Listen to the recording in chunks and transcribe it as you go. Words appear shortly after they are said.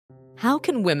How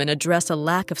can women address a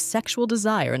lack of sexual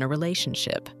desire in a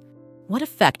relationship? What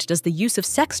effect does the use of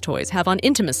sex toys have on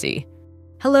intimacy?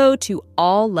 Hello to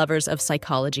all lovers of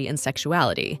psychology and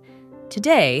sexuality.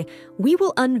 Today, we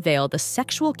will unveil the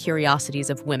sexual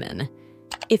curiosities of women.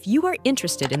 If you are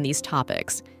interested in these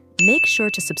topics, make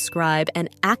sure to subscribe and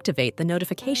activate the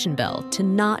notification bell to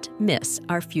not miss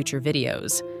our future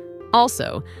videos.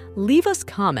 Also, leave us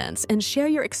comments and share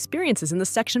your experiences in the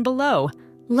section below.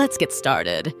 Let's get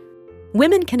started.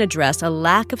 Women can address a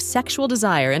lack of sexual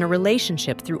desire in a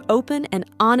relationship through open and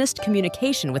honest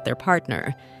communication with their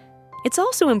partner. It's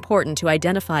also important to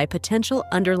identify potential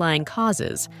underlying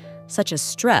causes, such as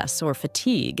stress or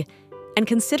fatigue, and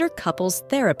consider couples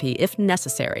therapy if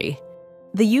necessary.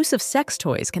 The use of sex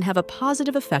toys can have a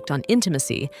positive effect on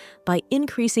intimacy by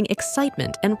increasing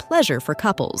excitement and pleasure for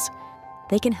couples.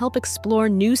 They can help explore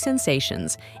new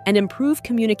sensations and improve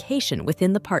communication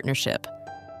within the partnership.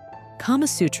 Kama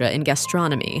Sutra in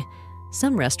gastronomy.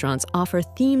 Some restaurants offer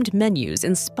themed menus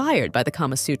inspired by the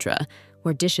Kama Sutra,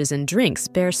 where dishes and drinks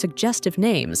bear suggestive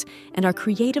names and are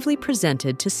creatively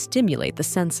presented to stimulate the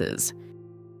senses.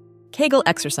 Kegel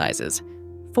exercises.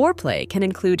 Foreplay can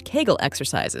include Kegel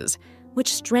exercises,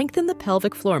 which strengthen the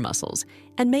pelvic floor muscles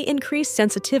and may increase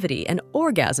sensitivity and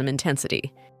orgasm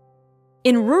intensity.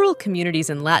 In rural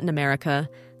communities in Latin America,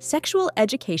 sexual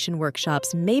education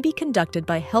workshops may be conducted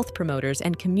by health promoters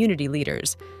and community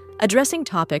leaders, addressing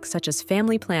topics such as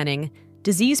family planning,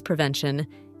 disease prevention,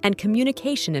 and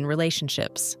communication in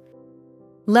relationships.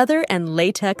 Leather and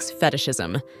latex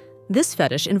fetishism. This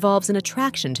fetish involves an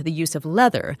attraction to the use of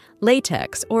leather,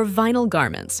 latex, or vinyl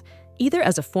garments, either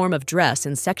as a form of dress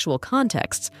in sexual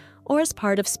contexts or as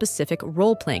part of specific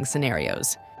role-playing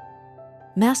scenarios.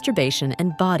 Masturbation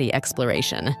and body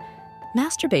exploration.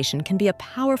 Masturbation can be a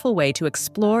powerful way to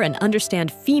explore and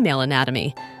understand female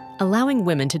anatomy, allowing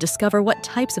women to discover what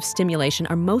types of stimulation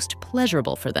are most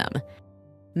pleasurable for them.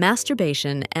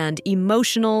 Masturbation and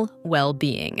emotional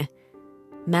well-being.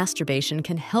 Masturbation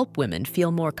can help women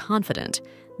feel more confident,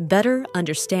 better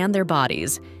understand their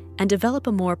bodies, and develop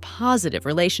a more positive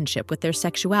relationship with their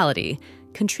sexuality,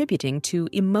 contributing to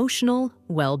emotional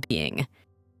well-being.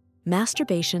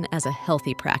 Masturbation as a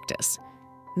healthy practice.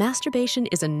 Masturbation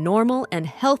is a normal and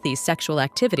healthy sexual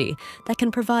activity that can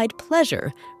provide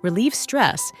pleasure, relieve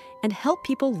stress, and help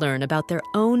people learn about their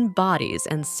own bodies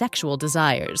and sexual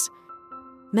desires.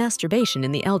 Masturbation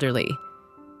in the elderly.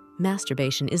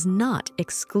 Masturbation is not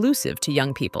exclusive to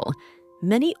young people.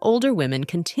 Many older women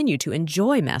continue to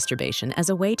enjoy masturbation as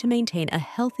a way to maintain a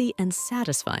healthy and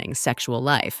satisfying sexual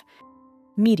life.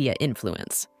 Media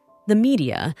influence. The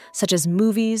media, such as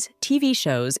movies, TV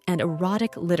shows, and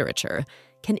erotic literature,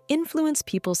 can influence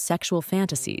people's sexual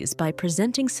fantasies by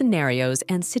presenting scenarios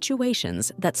and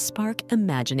situations that spark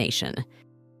imagination.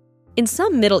 In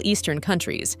some Middle Eastern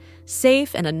countries,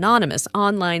 safe and anonymous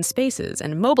online spaces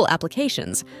and mobile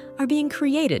applications are being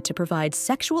created to provide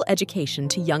sexual education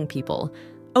to young people,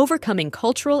 overcoming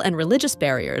cultural and religious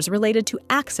barriers related to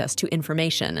access to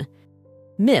information.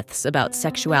 Myths about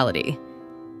sexuality.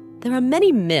 There are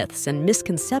many myths and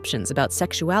misconceptions about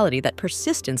sexuality that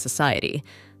persist in society,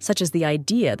 such as the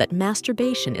idea that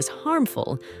masturbation is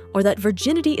harmful or that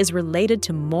virginity is related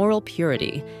to moral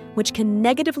purity, which can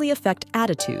negatively affect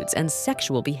attitudes and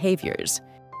sexual behaviors.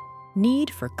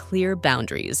 Need for clear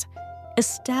boundaries.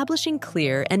 Establishing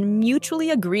clear and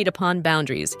mutually agreed upon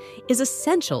boundaries is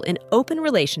essential in open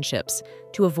relationships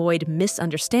to avoid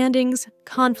misunderstandings,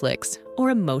 conflicts, or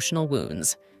emotional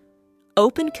wounds.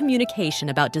 Open communication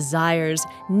about desires,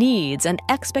 needs, and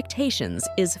expectations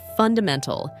is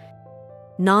fundamental.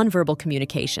 Nonverbal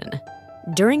communication.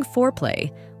 During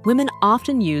foreplay, women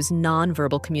often use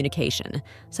nonverbal communication,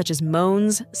 such as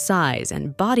moans, sighs,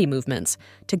 and body movements,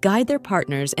 to guide their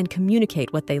partners and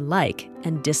communicate what they like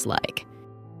and dislike.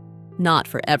 Not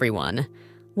for everyone.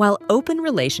 While open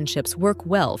relationships work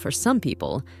well for some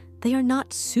people, they are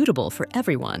not suitable for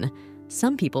everyone.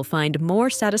 Some people find more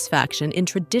satisfaction in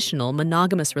traditional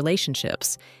monogamous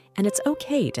relationships, and it's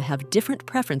okay to have different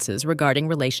preferences regarding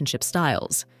relationship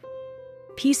styles.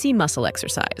 PC muscle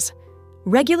exercise.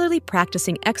 Regularly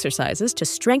practicing exercises to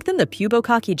strengthen the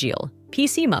pubococcygeal,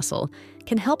 PC muscle,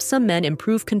 can help some men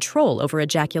improve control over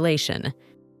ejaculation.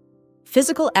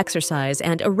 Physical exercise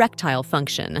and erectile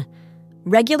function.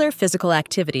 Regular physical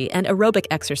activity and aerobic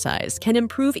exercise can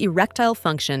improve erectile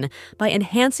function by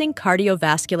enhancing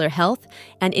cardiovascular health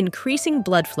and increasing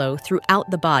blood flow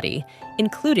throughout the body,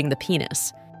 including the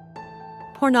penis.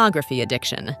 Pornography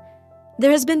addiction. There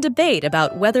has been debate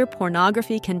about whether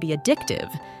pornography can be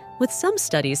addictive, with some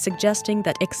studies suggesting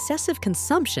that excessive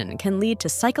consumption can lead to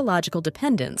psychological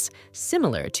dependence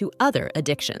similar to other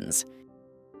addictions.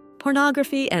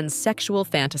 Pornography and sexual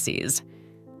fantasies.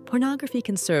 Pornography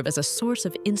can serve as a source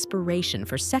of inspiration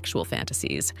for sexual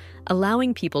fantasies,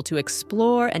 allowing people to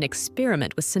explore and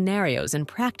experiment with scenarios and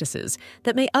practices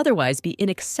that may otherwise be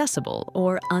inaccessible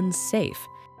or unsafe.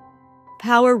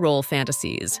 Power role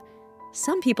fantasies.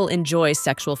 Some people enjoy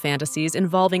sexual fantasies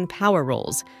involving power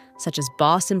roles, such as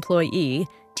boss-employee,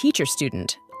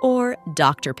 teacher-student, or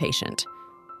doctor-patient.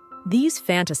 These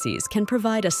fantasies can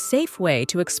provide a safe way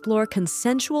to explore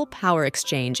consensual power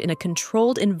exchange in a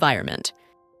controlled environment.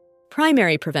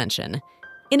 Primary prevention.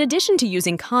 In addition to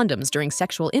using condoms during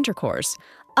sexual intercourse,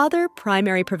 other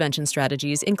primary prevention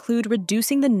strategies include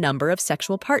reducing the number of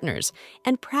sexual partners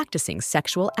and practicing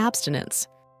sexual abstinence.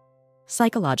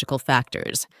 Psychological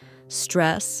factors.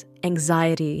 Stress,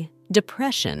 anxiety,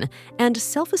 depression, and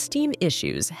self-esteem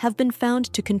issues have been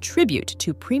found to contribute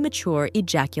to premature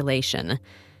ejaculation.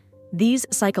 These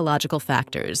psychological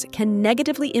factors can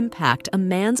negatively impact a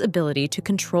man's ability to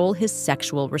control his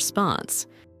sexual response.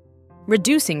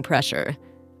 Reducing pressure.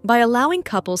 By allowing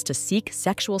couples to seek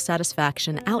sexual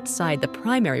satisfaction outside the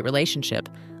primary relationship,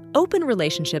 open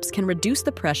relationships can reduce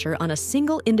the pressure on a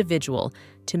single individual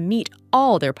to meet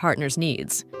all their partner's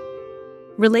needs.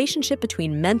 Relationship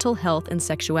between mental health and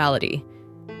sexuality.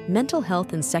 Mental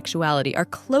health and sexuality are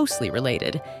closely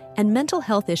related, and mental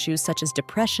health issues such as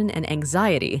depression and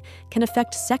anxiety can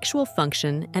affect sexual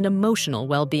function and emotional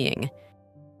well-being.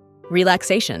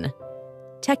 Relaxation.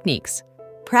 Techniques.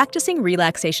 Practicing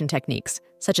relaxation techniques,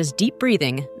 such as deep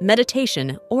breathing,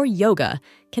 meditation, or yoga,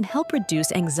 can help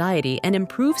reduce anxiety and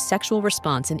improve sexual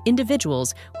response in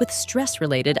individuals with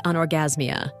stress-related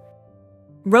anorgasmia.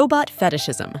 Robot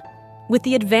fetishism. With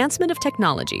the advancement of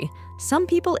technology, some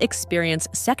people experience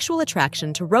sexual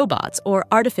attraction to robots or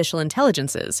artificial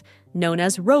intelligences, known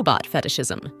as robot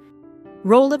fetishism.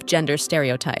 Role of gender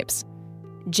stereotypes.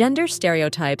 Gender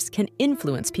stereotypes can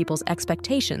influence people's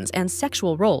expectations and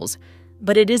sexual roles,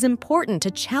 but it is important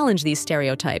to challenge these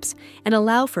stereotypes and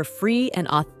allow for free and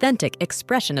authentic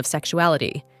expression of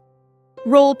sexuality.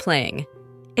 Role-playing.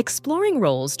 Exploring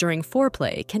roles during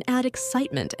foreplay can add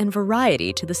excitement and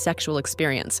variety to the sexual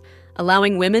experience,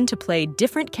 allowing women to play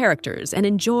different characters and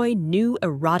enjoy new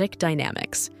erotic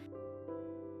dynamics.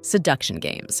 Seduction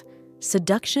games.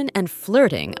 Seduction and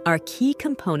flirting are key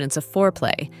components of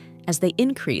foreplay as they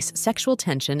increase sexual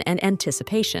tension and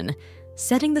anticipation,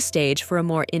 setting the stage for a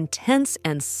more intense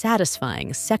and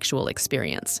satisfying sexual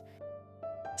experience.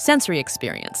 Sensory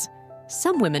experience.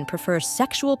 Some women prefer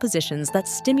sexual positions that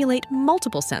stimulate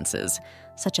multiple senses,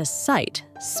 such as sight,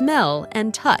 smell,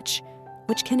 and touch,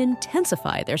 which can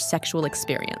intensify their sexual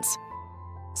experience.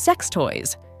 Sex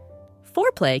toys.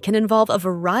 Foreplay can involve a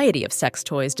variety of sex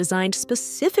toys designed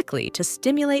specifically to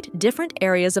stimulate different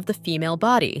areas of the female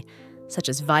body, such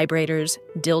as vibrators,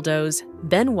 dildos,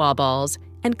 Ben Wa balls,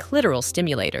 and clitoral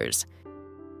stimulators.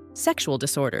 Sexual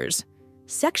disorders.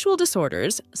 Sexual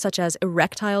disorders, such as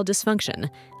erectile dysfunction,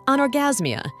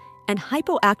 anorgasmia, and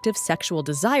hypoactive sexual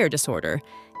desire disorder,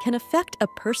 can affect a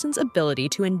person's ability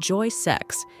to enjoy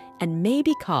sex and may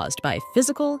be caused by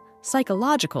physical,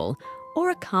 psychological,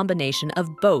 or a combination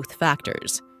of both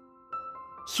factors.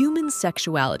 Human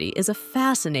sexuality is a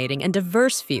fascinating and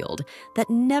diverse field that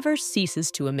never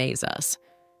ceases to amaze us.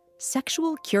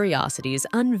 Sexual curiosities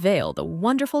unveil the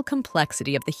wonderful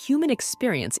complexity of the human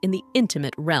experience in the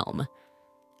intimate realm.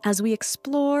 As we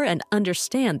explore and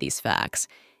understand these facts,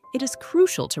 it is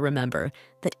crucial to remember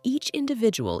that each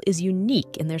individual is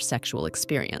unique in their sexual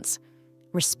experience.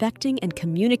 Respecting and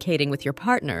communicating with your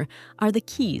partner are the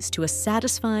keys to a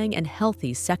satisfying and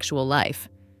healthy sexual life.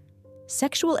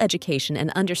 Sexual education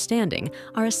and understanding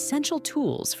are essential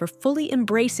tools for fully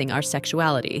embracing our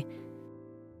sexuality.